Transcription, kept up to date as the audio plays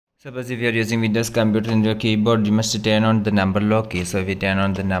Suppose if you are using Windows computer in your keyboard, you must turn on the number lock key. So if you turn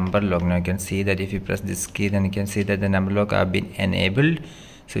on the number lock, now you can see that if you press this key, then you can see that the number lock have been enabled.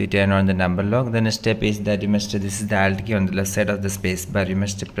 So you turn on the number lock. The next step is that you must, this is the alt key on the left side of the space bar. You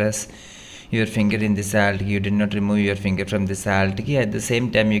must press your finger in this alt key. You do not remove your finger from this alt key. At the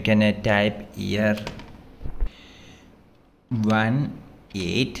same time, you can type here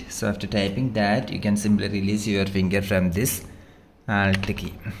 1-8. So after typing that, you can simply release your finger from this alt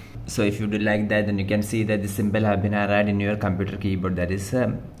key. So if you do like that, then you can see that the symbol have been arrived in your computer keyboard, that is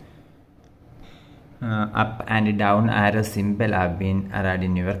up and down arrow symbol have been arrived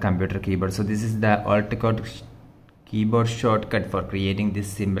in your computer keyboard. So this is the alt keyboard shortcut for creating this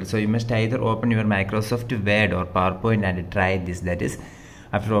symbol. So you must either open your Microsoft Word or PowerPoint and try this. That is,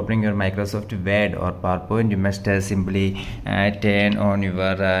 after opening your Microsoft Word or PowerPoint, you must simply turn on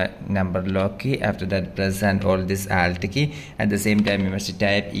your number lock key. After that, press and hold this alt key. At the same time, you must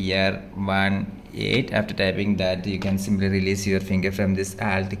type here 1-8. After typing that, you can simply release your finger from this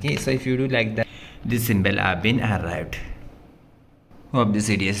alt key. So if you do like that, this symbol have been arrived. Hope this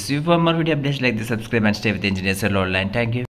video is useful. For more video updates like this, subscribe and stay with Engineers Online. Thank you.